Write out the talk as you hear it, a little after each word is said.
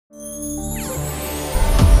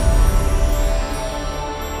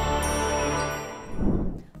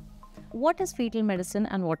what is fetal medicine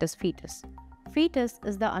and what is fetus? Fetus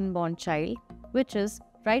is the unborn child, which is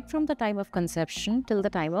right from the time of conception till the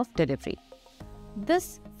time of delivery.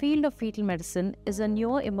 This field of fetal medicine is a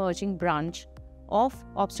new emerging branch of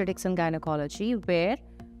obstetrics and gynecology where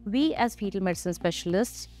we as fetal medicine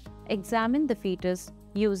specialists examine the fetus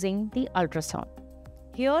using the ultrasound.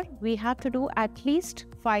 Here we have to do at least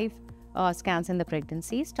 5 scans in the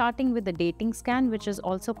pregnancy, starting with the dating scan, which is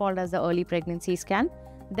also called as the early pregnancy scan.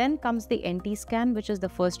 Then comes the NT scan, which is the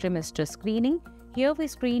first trimester screening. Here we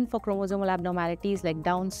screen for chromosomal abnormalities like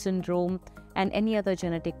Down syndrome and any other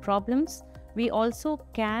genetic problems. We also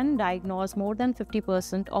can diagnose more than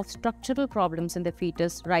 50% of structural problems in the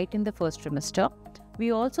fetus right in the first trimester.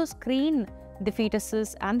 We also screen the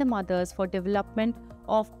fetuses and the mothers for development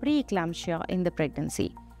of preeclampsia in the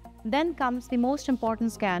pregnancy. Then comes the most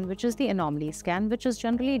important scan, which is the Anomaly Scan, which is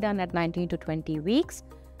generally done at 19 to 20 weeks.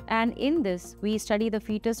 And in this, we study the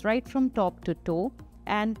fetus right from top to toe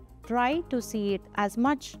and try to see it as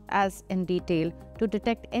much as in detail to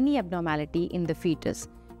detect any abnormality in the fetus.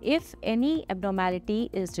 If any abnormality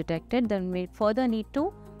is detected, then we further need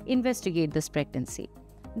to investigate this pregnancy.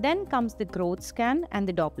 Then comes the growth scan and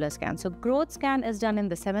the Doppler scan. So growth scan is done in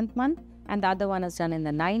the 7th month and the other one is done in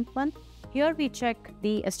the 9th month. Here we check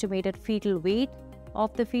the estimated fetal weight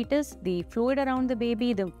of the fetus, the fluid around the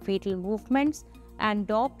baby, the fetal movements, and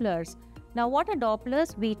Dopplers. Now what are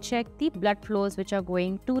Dopplers? We check the blood flows which are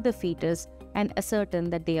going to the fetus and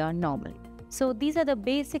ascertain that they are normal. So these are the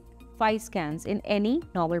basic 5 scans in any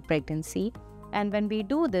normal pregnancy, and when we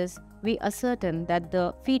do this, we ascertain that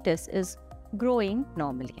the fetus is growing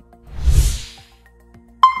normally.